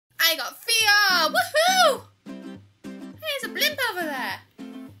I got VR! Woohoo! There's a blimp over there.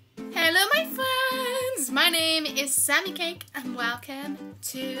 Hello my friends! My name is SammiCake and welcome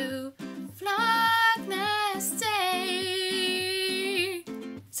to Vlognesday.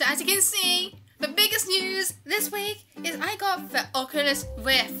 So as you can see, the biggest news this week is I got the Oculus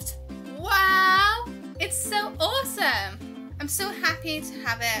Rift. Wow! It's so awesome! I'm so happy to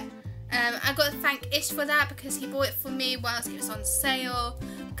have it. I got to thank Ish for that because he bought it for me whilst it was on sale.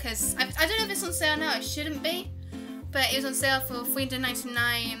 Because I don't know if it's on sale now, it shouldn't be. But it was on sale for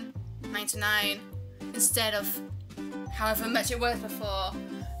 $399.99 instead of however much it was before.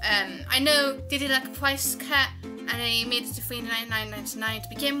 I know they did like a price cut and they made it to $399.99 to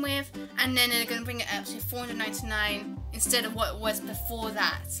begin with, and then they're going to bring it up to $499 instead of what it was before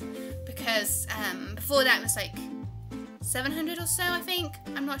that. Because before that it was like $700 or so, I think.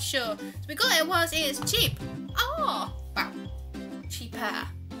 I'm not sure. So we got it whilst it is cheap. Oh, wow, cheaper.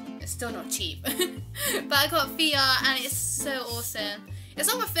 It's still not cheap. But I got VR and it's so awesome. It's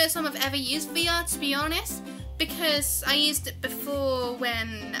not the first time I've ever used VR, to be honest, because I used it before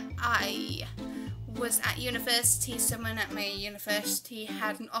when I was at university. Someone at my university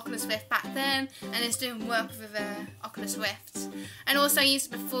had an Oculus Rift back then and is doing work with the Oculus Rift. And also I used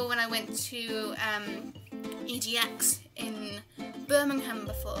it before when I went to EGX in Birmingham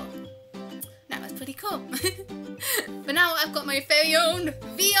before. That was pretty cool. But now I've got my very own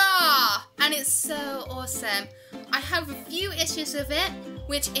VR and it's so awesome. I have a few issues with it,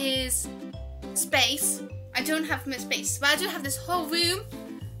 which is space. I don't have much space, but I do have this whole room,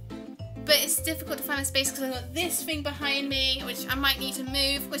 but it's difficult to find my space because I've got this thing behind me which I might need to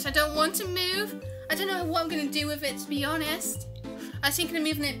move, which I don't want to move. I don't know what I'm going to do with it, to be honest. I was thinking of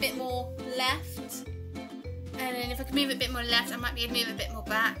moving it a bit more left, and then if I can move it a bit more left I might be able to move it a bit more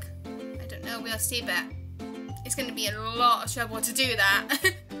back. I don't know, we'll see, but it's going to be a lot of trouble to do that.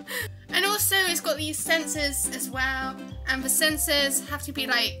 And also it's got these sensors as well, and the sensors have to be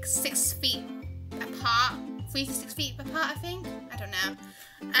like 6 feet apart, 3 to 6 feet apart I think, I don't know,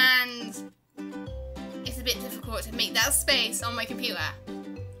 and it's a bit difficult to make that space on my computer.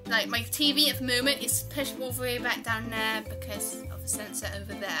 Like my TV at the moment is pushed all the way back down there because of the sensor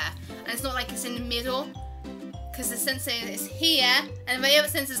over there, and it's not like it's in the middle because the sensor is here and the other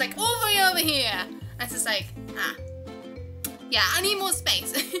sensor is like all the way over here, and it's just like, yeah, I need more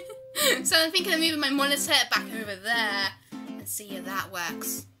space. So I'm thinking of moving my monitor back over there and see if that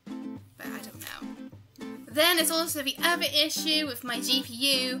works, but I don't know. Then there's also the other issue with my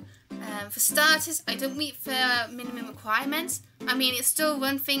GPU. For starters, I don't meet the minimum requirements. I mean, it still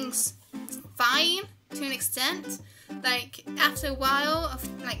runs things fine to an extent. Like after a while of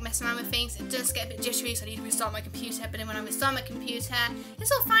like messing around with things, it does get a bit jittery, so I need to restart my computer. But then when I restart my computer,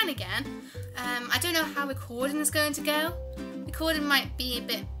 it's all fine again. I don't know how recording is going to go. Recording might be a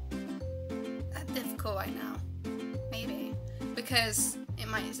bit difficult right now, maybe, because it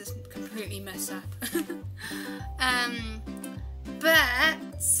might just completely mess up. But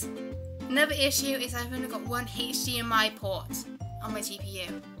another issue is I've only got one HDMI port on my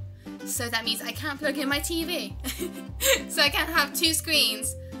GPU, so that means I can't plug in my TV. So I can't have 2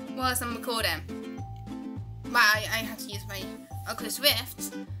 screens whilst I'm recording. Well, I have to use my Oculus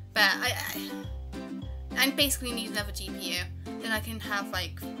Rift, but I basically need another GPU. Then I can have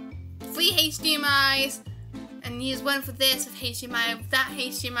like 3 HDMIs and use one for this with HDMI, that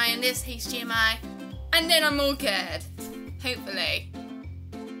HDMI and this HDMI, and then I'm all good, hopefully.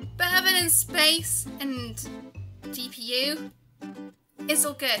 But other than space and GPU, it's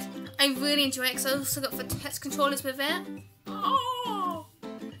all good. I really enjoy it because I also got the touch controllers with it. Oh,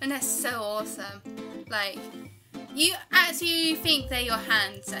 and they're so awesome. Like, you actually think they're your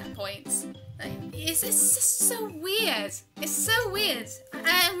hands at points. Like, it's just so weird. It's so weird.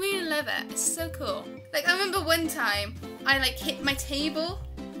 I really love it. It's so cool. Like, I remember one time I like hit my table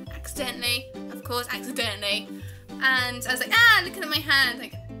accidentally, of course, accidentally, and I was like, looking at my hand,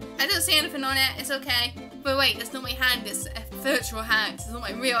 like, I don't see anything on it, it's okay. But wait, that's not my hand, it's a virtual hand, it's not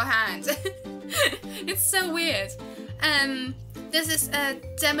my real hand. It's so weird. There's this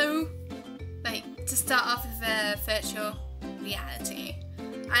demo, like, to start off with virtual reality.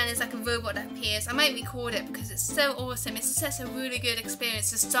 And it's like a robot that appears. I might record it because it's so awesome. It's such a really good experience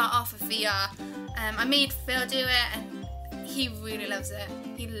to start off with VR. I made Phil do it and he really loves it.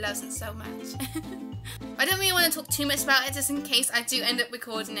 He loves it so much. I don't really want to talk too much about it just in case I do end up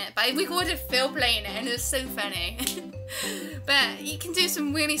recording it. But I recorded Phil playing it and it was so funny. But you can do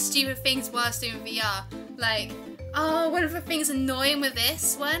some really stupid things whilst doing VR. Like, one of the things annoying with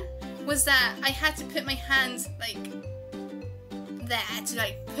this one was that I had to put my hands like there to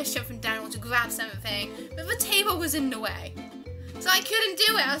like push up and down or to grab something, but the table was in the way. So I couldn't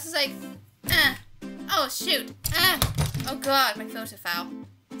do it. I was just like, oh shoot, oh god, my filter fell.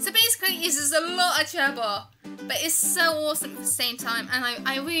 So basically, it's just a lot of trouble, but it's so awesome at the same time, and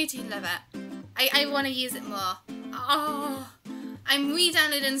I really do love it. I want to use it more. Oh, I'm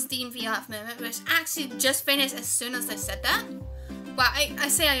re-downloading Steam VR at the moment, which actually just finished as soon as I said that. Well, I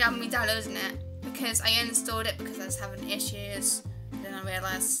say I am re-downloading it because I uninstalled it because I was having issues. Then I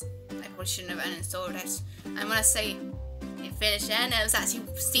realised I probably shouldn't have uninstalled it. And when I say it finished it, it was actually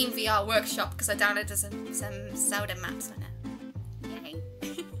Steam VR Workshop because I downloaded some Zelda maps on it. Yay!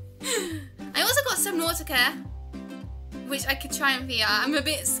 I also got Subnautica, which I could try in VR. I'm a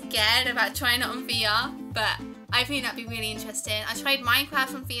bit scared about trying it on VR, but I think that'd be really interesting. I tried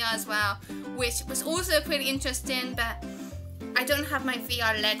Minecraft on VR as well, which was also pretty interesting, but I don't have my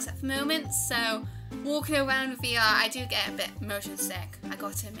VR legs at the moment, so walking around with VR, I do get a bit motion sick, I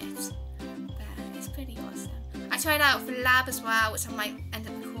gotta admit. But it's pretty awesome. I tried out for Lab as well, which I might end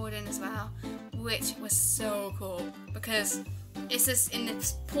up recording as well, which was so cool, because it's just in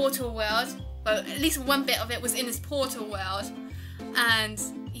this portal world. Well, at least one bit of it was in this portal world, and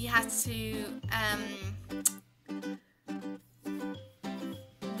you had to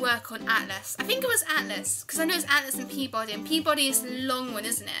work on Atlas. I think it was Atlas, because I know it's Atlas and Peabody is the long one,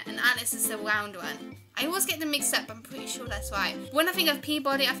 isn't it? And Atlas is the round one. I always get them mixed up, but I'm pretty sure that's right. When I think of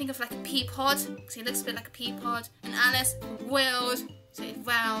Peabody, I think of like a pea pod, because it looks a bit like a pea pod, and Atlas, wheeled, so it's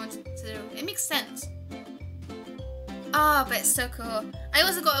round, so it makes sense. Ah, but it's so cool. I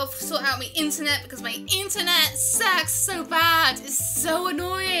also got to sort out my internet because my internet sucks so bad. It's so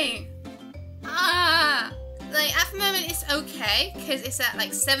annoying. Like at the moment it's okay because it's at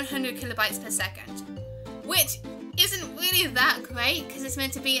like 700 kilobytes per second, which isn't really that great because it's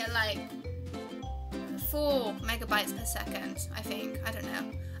meant to be at like 4 megabytes per second, I think. I don't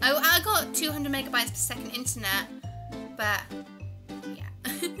know. I got 200 megabytes per second internet, but yeah.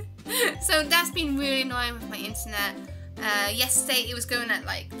 So that's been really annoying with my internet. Yesterday it was going at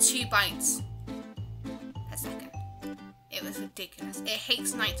like 2 bytes per second. It was ridiculous. It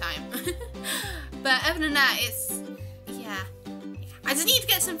hates nighttime. But other than that, it's, yeah. I just need to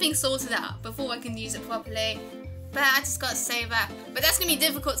get something sorted out before I can use it properly. But I just gotta save up. But that's gonna be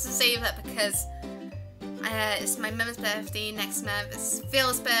difficult to save up because it's my mum's birthday next month. It's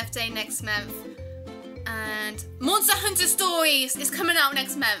Phil's birthday next month. And Monster Hunter Stories is coming out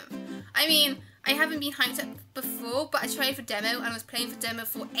next month. I mean, I haven't been hyped up before, but I tried for demo and I was playing for demo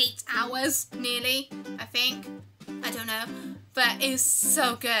for 8 hours, nearly, I think. I don't know. But it was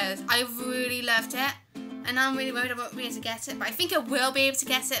so good. I really loved it. And I'm really worried I won't be able to get it, but I think I will be able to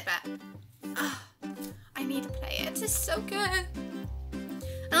get it, but I need to play it. It's so good.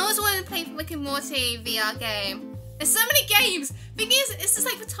 And I also want to play Rick and Morty VR game. There's so many games. Thing is, it's just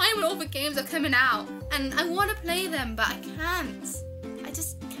like the time when all the games are coming out. And I want to play them, but I can't. I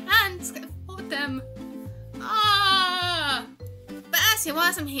just can't afford them. But actually,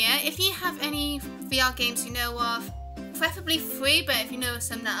 whilst I'm here, if you have any VR games you know of, preferably free, but if you know of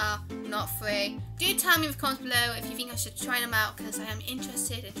some that are not free, do tell me in the comments below if you think I should try them out, because I am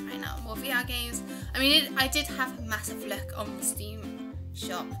interested in trying out more VR games. I mean, I did have a massive look on the Steam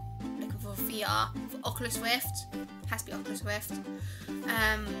shop looking for VR for Oculus Rift. Has to be Oculus Rift.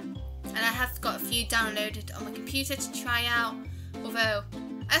 And I have got a few downloaded on my computer to try out, although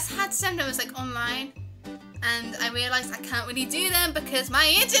I had some that was like online, and I realised I can't really do them because my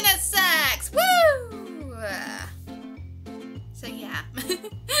internet sucks! Woo! So yeah,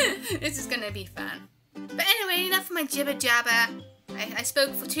 this is gonna be fun. But anyway, enough of my jibber jabber. I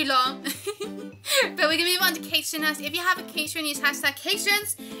spoke for too long. But we're gonna move on to Caterans. If you have a Cateran, use hashtag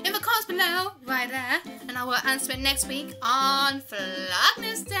Caterans in the comments below, right there, and I will answer it next week on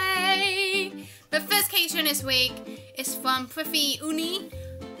Vlognesday. But first Cateran this week is from Prithvi Uni.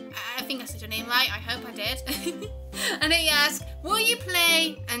 I think I said your name right, I hope I did. And he asked, will you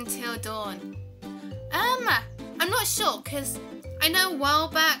play Until Dawn? I'm not sure, because I know a while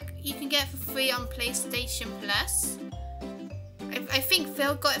back you can get it for free on PlayStation Plus. I think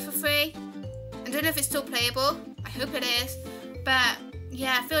Phil got it for free. I don't know if it's still playable. I hope it is. But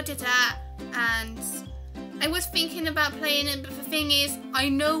yeah, Phil did that, and I was thinking about playing it, but the thing is, I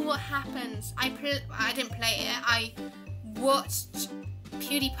know what happens. I didn't play it. I watched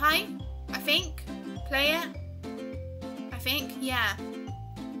PewDiePie, I think, play it. I think, yeah.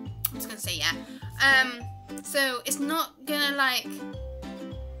 I'm just gonna say yeah. So it's not gonna like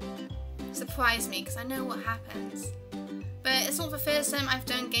surprise me because I know what happens. But it's not the first time I've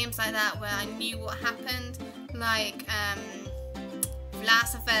done games like that where I knew what happened. Like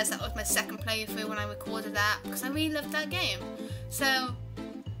Last of Us, that was my second playthrough when I recorded that because I really loved that game. So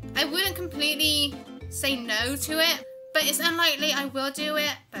I wouldn't completely say no to it, But it's unlikely I will do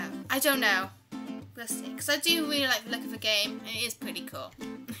it, but I don't know. We'll see. Because I do really like the look of the game, and it is pretty cool.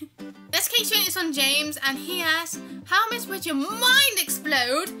 Next question is on James, and he asks, how much would your mind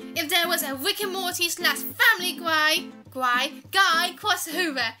explode if there was a Rick and Morty / Family Guy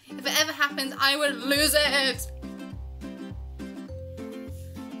crossover? If it ever happens, I would lose it.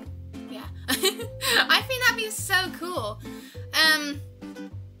 Yeah. I think that'd be so cool.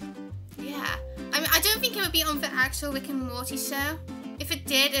 Yeah. I mean, I don't think it would be on the actual Rick and Morty show. If it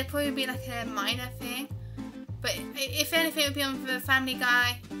did, it'd probably be like a minor thing. But if anything, it would be on the Family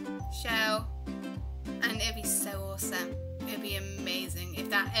Guy show. And it'd be so awesome. It'd be amazing if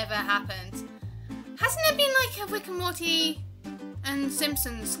that ever happened. Hasn't there been like a Rick and Morty and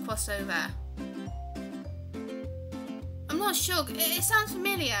Simpsons crossover? I'm not sure. It sounds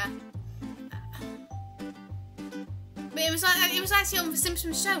familiar. But it was actually on the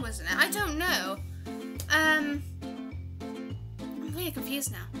Simpsons show, wasn't it? I don't know. I'm really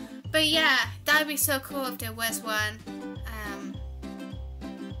confused now. But yeah, that would be so cool if there was one.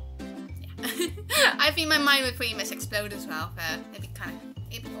 Yeah. I think my mind would pretty much explode as well, but it'd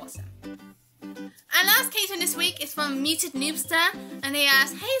be awesome. And last case this week is from Muted Noobster, and they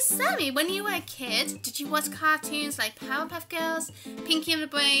asked, hey Sammy, when you were a kid, did you watch cartoons like Powerpuff Girls, Pinky and the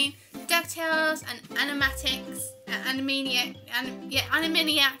Brain, DuckTales, and Animaniacs?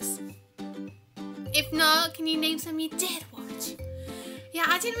 If not, can you name some you did watch? Yeah,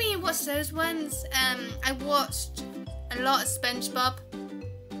 I didn't really watch those ones. I watched a lot of SpongeBob.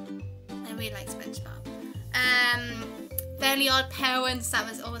 I really like SpongeBob. Fairly Odd Parents, that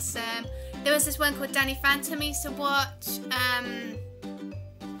was awesome. There was this one called Danny Phantom I used to watch. I'm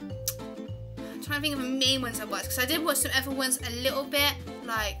trying to think of the main ones I watched, because I did watch some other ones a little bit,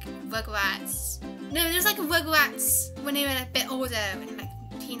 like Rugrats. No, there was like a Rugrats when they were a bit older, and like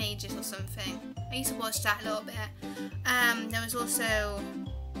teenagers or something. I used to watch that a little bit. There was also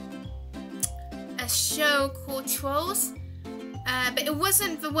a show called Trolls, but it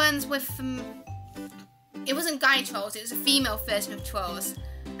wasn't the ones with it wasn't guy trolls, it was a female version of trolls,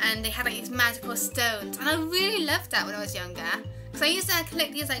 and they had like these magical stones, and I really loved that when I was younger, because I used to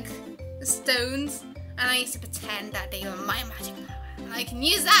collect these like stones, and I used to pretend that they were my magic power, and I can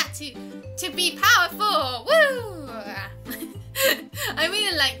use that to be powerful. Woo! I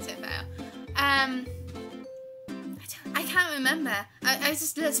really liked it though. I can't remember. I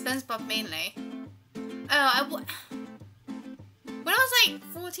just did SpongeBob mainly. Oh, when I was like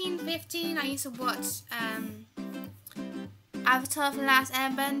 14, 15, I used to watch Avatar: The Last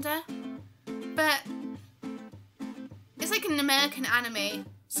Airbender, but it's like an American anime,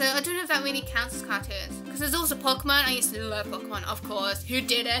 so I don't know if that really counts as cartoons. Because there's also Pokemon. I used to love Pokemon, of course. Who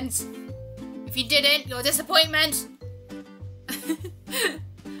didn't? If you didn't, you're a disappointment.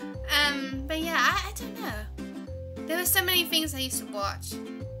 But yeah, I don't know. There were so many things I used to watch,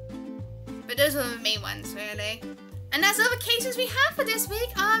 but those were the main ones, really. And that's all the cases we have for this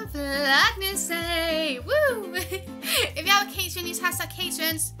week on Vlognesday. Woo! If you have a case, use hashtag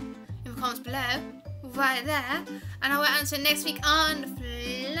cations in the comments below, right there, and I will answer next week on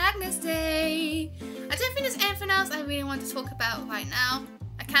Vlognesday. I don't think there's anything else I really want to talk about right now.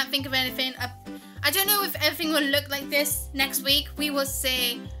 I can't think of anything. I don't know if everything will look like this next week. We will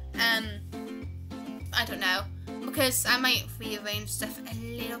see. I don't know, because I might rearrange stuff a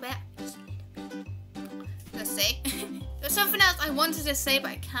little bit. Let's see. There's something else I wanted to say,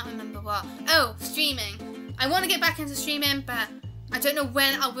 but I can't remember what. Oh, streaming. I want to get back into streaming, but I don't know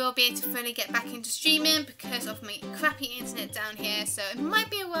when I will be able to fully get back into streaming because of my crappy internet down here. So it might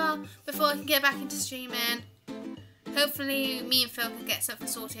be a while before I can get back into streaming. Hopefully, me and Phil can get something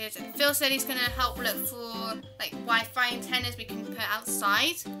sorted. Phil said he's going to help look for like Wi-Fi antennas we can put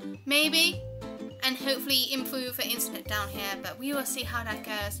outside, maybe. And hopefully improve the internet down here. But we will see how that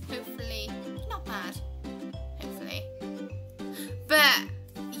goes. Hopefully, not bad. Hopefully. But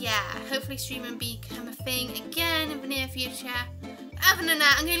yeah, hopefully streaming become a thing again in the near future. Other than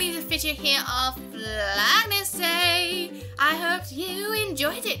that, I'm going to leave the video here of Vlognesday. I hope you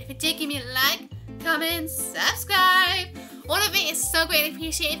enjoyed it. If you did, give me a like, comment, subscribe. All of it is so greatly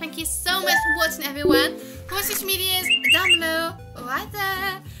appreciated. Thank you so much for watching, everyone. My social media is down below, right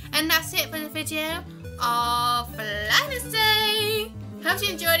there. And that's it for the video of Vlognesday. Hope you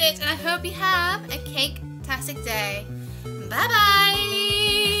enjoyed it, and I hope you have a cake-tastic day. Bye-bye.